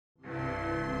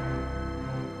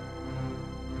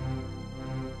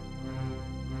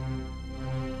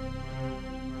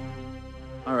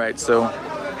Alright, so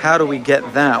how do we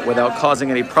get that without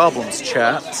causing any problems,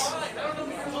 chat?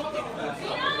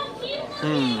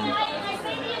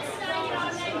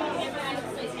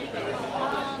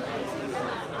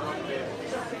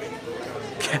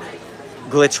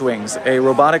 Glitch wings. A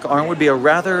robotic arm would be a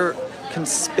rather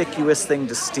conspicuous thing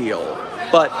to steal,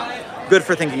 but good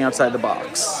for thinking outside the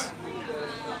box.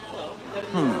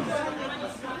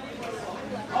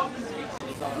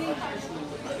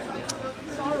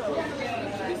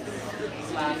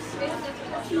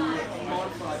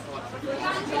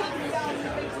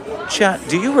 Chat,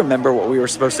 do you remember what we were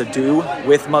supposed to do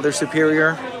with Mother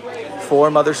Superior?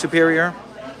 For Mother Superior?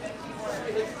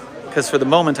 Because for the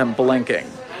moment I'm blanking.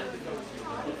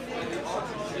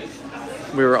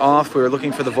 We were off, we were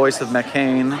looking for the voice of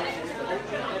McCain.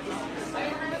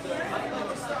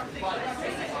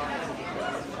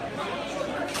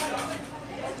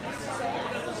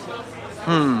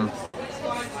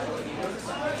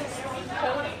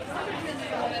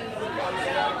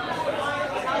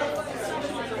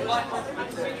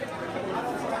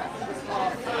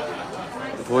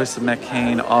 The voice of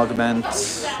McCain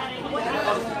augments.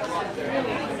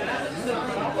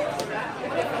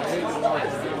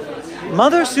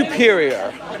 Mother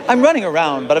Superior. I'm running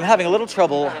around, but I'm having a little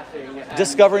trouble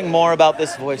discovering more about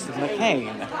this voice of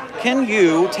McCain. Can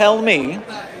you tell me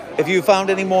if you found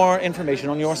any more information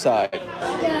on your side?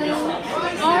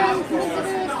 Our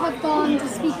visitors have gone to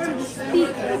speak to the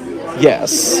speaker.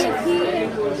 Yes. If he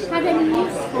had any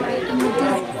use for it in the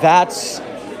desert. That's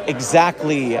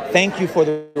exactly. Thank you for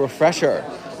the refresher.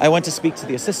 I went to speak to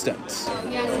the assistant.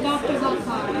 Yes, Dr.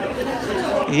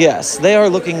 Valkar. Yes, they are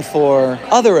looking for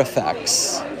other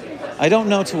effects. I don't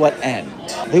know to what end.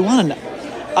 They want an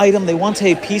item, they want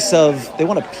a piece of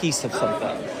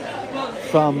something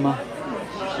from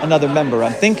another member.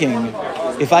 I'm thinking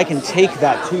if I can take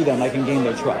that to them, I can gain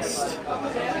their trust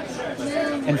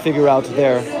and figure out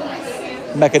their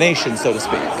machination, so to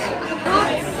speak.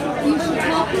 You should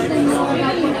talk to them more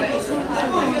about what it is.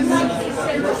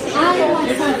 I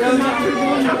myself am not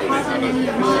willing to part on any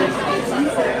of my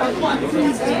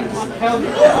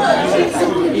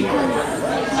simply because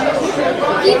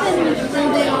even though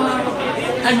they are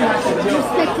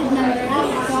respected members of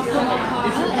Dr.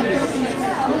 Valkar and working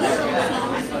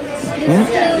it's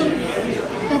still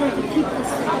better to keep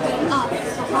this up to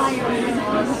higher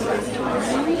members.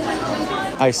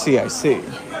 I see.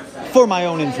 For my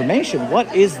own information,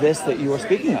 what is this that you are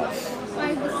speaking of?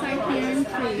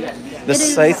 The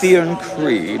Scythian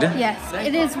Creed. Yes,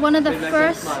 it is one of the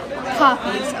first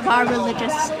copies of our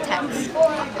religious text.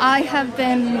 I have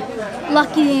been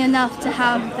lucky enough to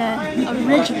have the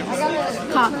original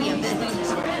copy of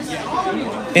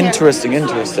it. Interesting.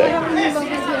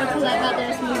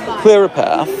 Clear a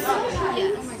path.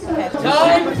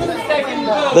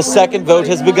 Yes. The second vote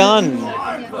has begun.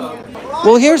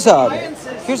 Well, here's a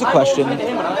question.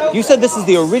 You said this is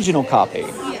the original copy.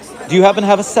 Do you happen to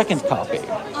have a second copy?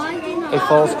 A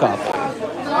false copy.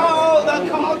 Oh, the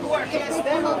cogwork is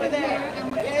them over there.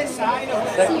 Yes, I know.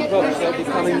 Second book will be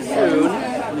coming soon.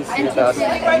 Let me see about it.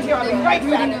 Right here, I'll be right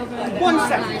back. 1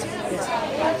 second.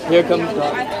 Here comes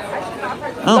Doc.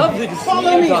 Oh. Lovely to see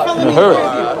you, Doc. In a hurry.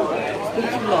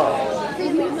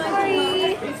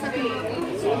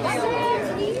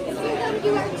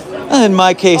 In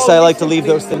my case, I like to leave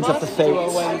those things up to fate.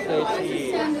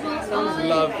 Sounds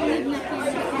lovely.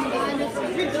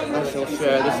 I shall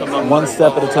share this among One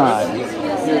step at a time.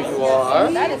 Here you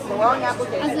are. That is the wrong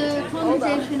application. As a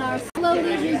congregation, are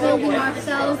slowly rebuilding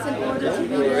ourselves in order to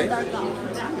rebuild our God.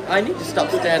 I need to stop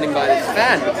standing by this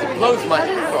fan because it blows my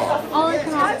hair off. All I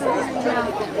can offer is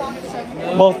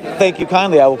now. Well, thank you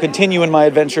kindly. I will continue in my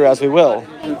adventure as we will.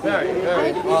 Very, I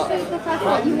very appreciate the fact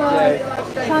that you are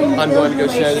trying to I'm build going to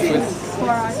go share this relations with for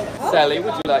us. Sally.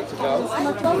 Would you like to go?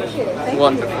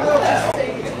 Wonderful.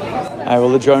 I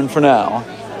will adjourn for now.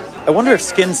 I wonder if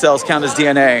skin cells count as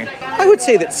DNA. I would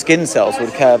say that skin cells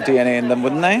would have DNA in them,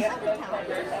 wouldn't they?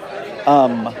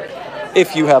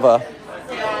 If you have a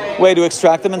way to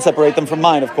extract them and separate them from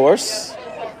mine, of course.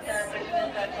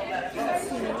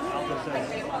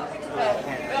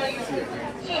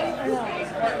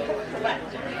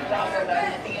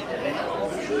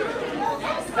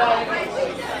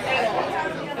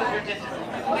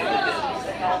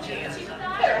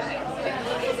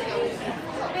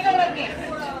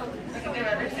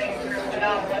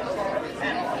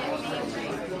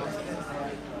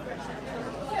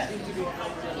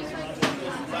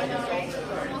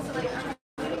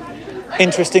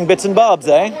 Interesting bits and bobs,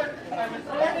 eh?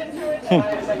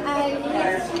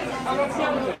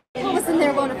 Listen,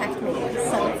 they're going to affect me,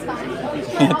 so it's fine.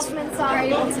 Elements are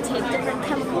able to take different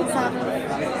chemicals out of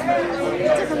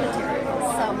different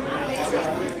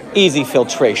Easy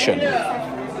filtration.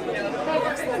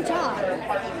 Excellent job.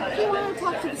 If you want to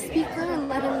talk to the speaker and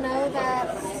let him know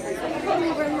that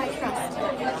you earned my trust.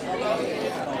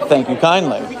 Thank you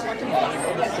kindly.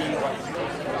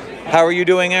 How are you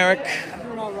doing, Eric? I'm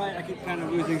doing all right. I keep kind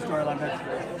of losing storyline, but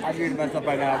I'm doing my stuff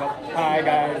right now. But hi,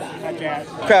 guys. Hi, chat.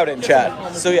 Crowd in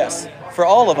chat. So yes, for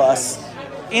all of us,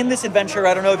 in this adventure,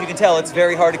 I don't know if you can tell, it's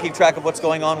very hard to keep track of what's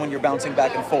going on when you're bouncing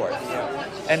back and forth.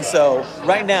 And so,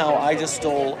 right now, I just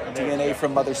stole DNA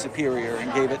from Mother Superior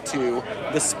and gave it to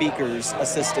the speaker's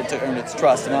assistant to earn its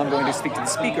trust. And now I'm going to speak to the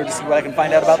speaker to see what I can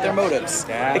find out about their motives.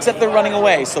 Yeah. Except they're running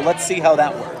away, so let's see how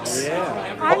that works.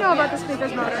 Yeah. I know about the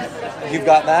speaker's motive. You've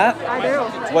got that? I do.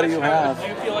 What do you have?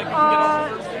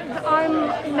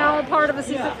 I'm now a part of a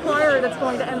secret choir that's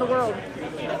going to end the world.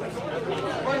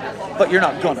 But you're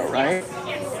not gonna, right?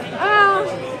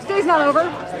 Day's not over.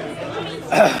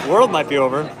 The world might be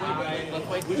over.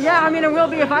 Yeah, I mean, it will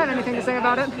be if I have anything to say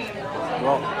about it.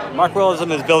 Well, Mark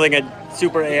Wilson is building a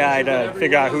super AI to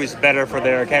figure out who's better for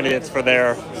their candidates for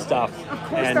their stuff. Of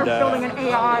course they're building an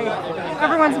AI.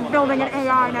 Everyone's building an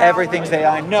AI now. Everything's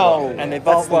AI. No. And they've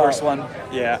That's also, the worst one.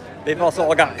 Yeah, they've also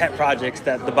all got pet projects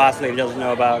that the boss lady doesn't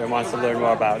know about and wants to learn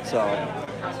more about. So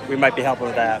we might be helping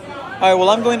with that. All right, well,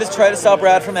 I'm going to try to stop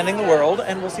Brad from ending the world,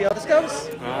 and we'll see how this goes.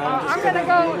 I'm gonna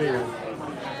go.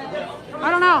 I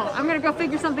don't know. I'm gonna go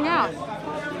figure something out.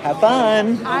 Have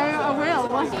fun. I will.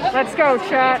 Let's go,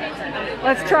 chat.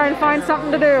 Let's try and find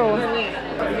something to do.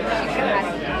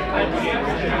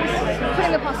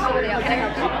 Putting a possibility out. Can I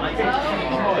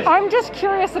help you? I'm just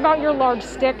curious about your large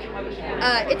stick.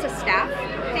 It's a staff.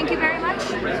 Thank you very much.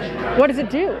 What does it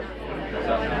do?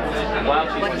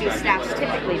 What do staffs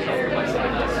typically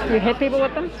do? You hit people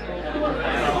with them?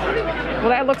 Well,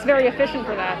 that looks very efficient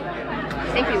for that.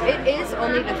 Thank you. It is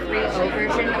only the 3.0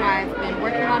 version. I've been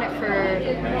working on it for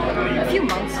a few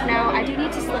months now. I do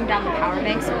need to slim down the power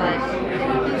banks, but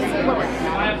we're working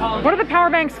on it. What are the power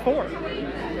banks for?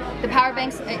 The power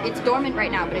banks, it's dormant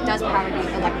right now, but it does power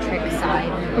the electric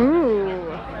side. Ooh.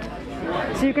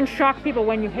 So you can shock people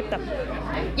when you hit them.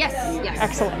 Yes, yes.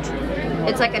 Excellent.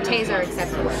 It's like a taser,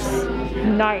 except worse.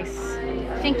 Nice.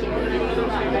 Thank you.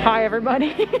 Hi,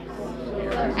 everybody.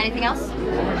 Anything else?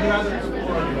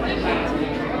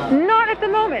 Not at the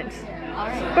moment. All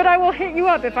right. But I will hit you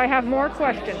up if I have more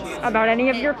questions about any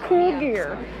of your cool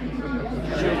gear.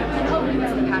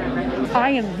 I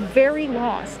am very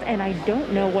lost and I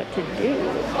don't know what to do.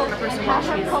 Have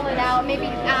her pull it out. Maybe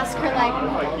ask her like,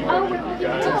 oh, we're looking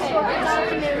to store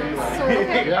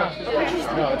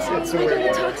documents, or we're doing a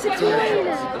toxic coin.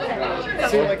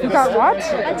 You got what?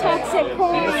 A toxic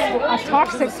coin. A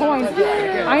toxic coin.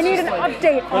 I need an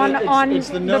update on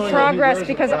the progress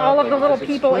because all of the little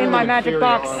people in my magic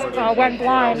box went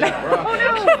blind. Oh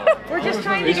no! We're just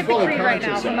trying to get the creed right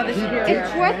now from Mother Superior.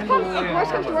 If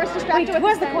worst comes to worst, distract her with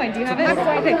Where's the coin? Do you have it?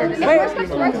 Okay, good. If worst comes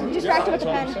to worst, distract her with the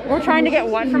pen. We're trying to get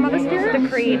what from Mother Spirit? The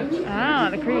creed. Ah,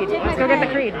 the creed. Let's go get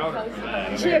the creed.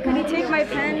 Chia, can you take my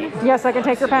pen? Yes, I can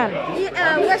take your pen.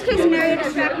 Worst case scenario,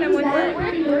 distract them with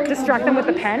it. Distract them with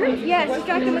the pen? Yes,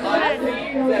 distract them with the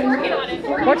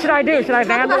pen. What should I do? Should I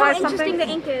Talk about how vandalize interesting something? the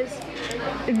ink is.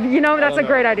 You know, that's a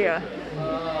great idea.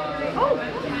 Oh,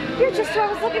 you're just what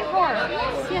I was looking for.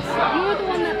 Yes, you were the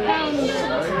one that found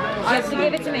Yes, you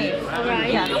gave it to me.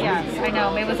 Alright. Yes, I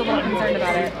know. May was a little concerned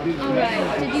about it.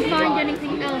 Alright. Did you find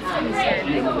anything else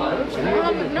concerning?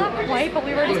 Not quite, but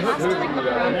we were tasked to like look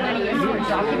around for any important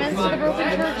documents to the broken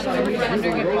church, so we were just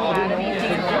wondering if we had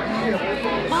anything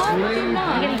important.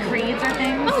 Like any creeds or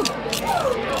things.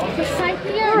 Oh, the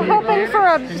Site-42. We're hoping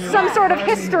for some sort of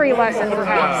history lesson,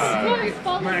 perhaps. Yes,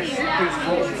 follow me.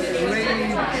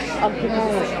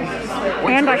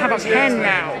 And I have a pen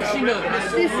now.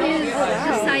 This is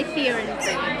the Site-42.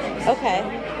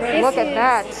 Okay. Look at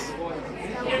that.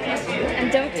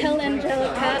 And don't tell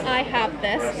Angelica I have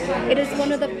this. It is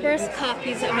one of the first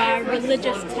copies of our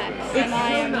religious text, and I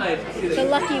am the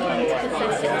lucky one to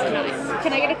possess it tonight.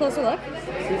 Can I get a closer look?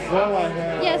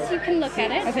 Yes, you can look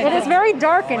at it. It is very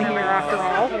dark in here, after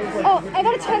all. Oh, I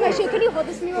gotta tie my shoe. Can you hold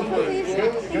this me real quick, please?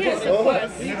 Yes, of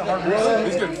course.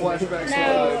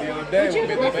 Now, would you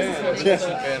look at this?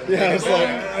 Yeah, it's like,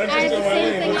 I have the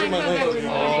same thing I have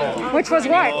everyone. Which was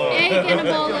what? Egg and a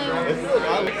bowl of...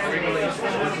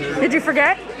 Did you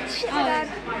forget?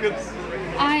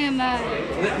 I am,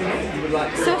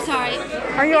 so sorry.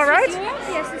 Are you alright?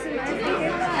 Yes, this is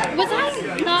mine. Was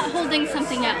I not holding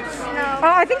something else?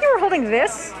 I think you were holding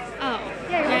this. Oh,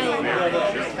 well,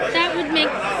 that would make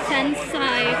sense,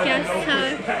 I guess,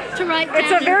 to write down.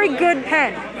 It's a very good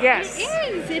pen, yes.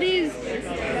 It is.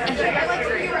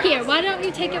 Here, why don't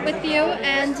you take it with you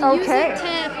and use Okay. it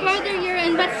to further your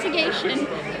investigation?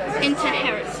 into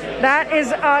heresy. That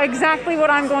is exactly what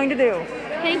I'm going to do.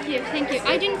 Thank you, thank you.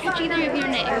 I didn't catch either of your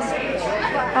names.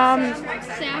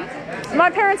 Sam? My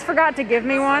parents forgot to give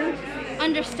me one.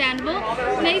 Understandable.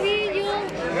 Maybe you'll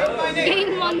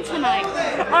gain one tonight.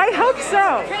 I hope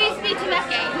so. Praise be to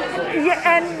Mecca. Yeah,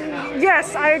 and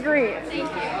yes, I agree.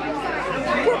 Thank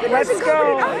you. Let's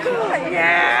go.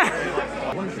 Yeah.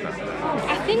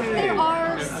 I think there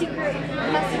are secret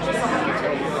messages on the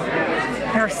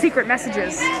There are secret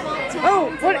messages.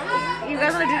 Oh, what? You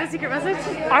guys want to do the secret message?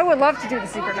 I would love to do the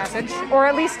secret message, or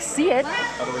at least see it.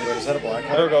 How do we go? Is that a black light?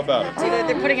 How do we go about it? See,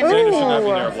 they're putting in It should not be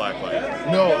Ooh. near a black light.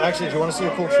 No, actually, do you want to see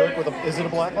a cool trick with a... Is it a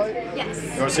black light? Yes.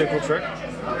 You want to see a cool trick?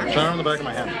 Shine it on the back of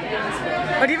my hand.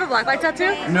 Oh, do you have a black light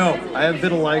tattoo? No, I have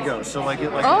vitiligo, so like it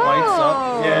lights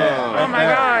up. Yeah. Oh my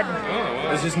god.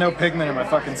 There's just no pigment in my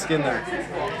fucking skin there.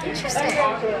 Interesting.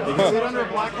 You can see it under a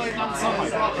black light, not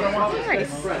sunlight.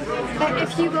 Nice. But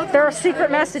if you go There are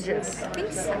secret messages.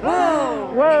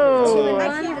 Whoa.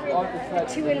 Whoa.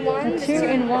 2 in 1, 2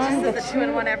 in 1, The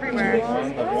 2-in-1 everywhere.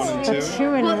 1 and 2.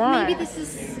 2 in well, 1. maybe this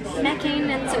is Meccain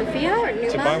and Sophia or Numa.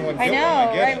 To buy one, I get know, one,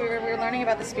 I get right? it. We were learning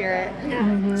about the spirit.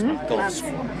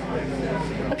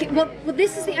 Okay, well,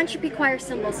 this is the entropy choir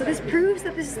symbol, so this proves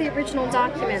that this is the original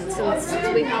document, since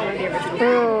we follow the original.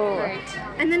 Ooh.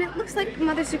 And then it looks like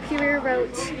Mother Superior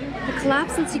wrote, the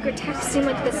collapse in secret text seemed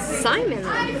like the Simon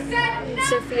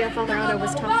Sophia Father Otto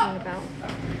was talking about.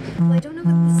 Well, I don't know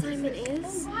what the Simon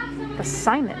is. The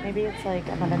Simon. Maybe it's like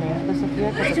another name for Sophia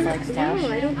I because it's like don't know,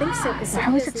 Stash. I don't think so.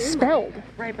 How is it spelled?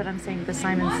 Right, but I'm saying the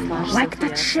Simon / Like the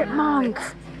Sophia. chipmunk.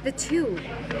 The 2.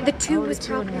 The 2 was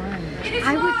two in proper. one.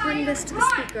 I would bring this to the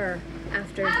speaker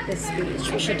after this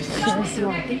speech. We should thank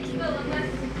you.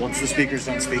 Once the speaker's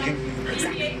done speaking?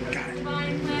 Exactly. Got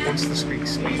it. Once the speaker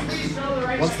speaks.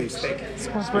 Once they speak.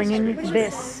 We're bringing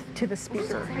this to the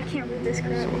speaker. I can't read this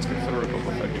crap.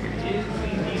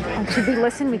 Should we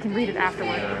listen? We can read it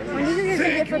afterward. When are you going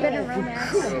to get Forbidden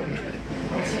Romance? Ooh,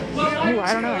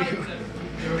 I don't know.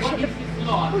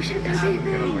 Oh, shit, that's it.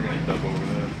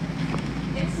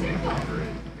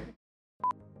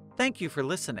 Thank you for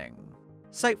listening.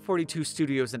 Site-42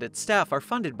 Studios and its staff are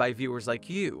funded by viewers like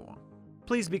you.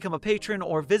 Please become a patron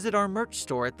or visit our merch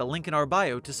store at the link in our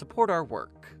bio to support our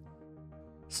work.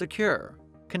 Secure,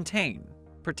 contain,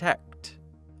 protect.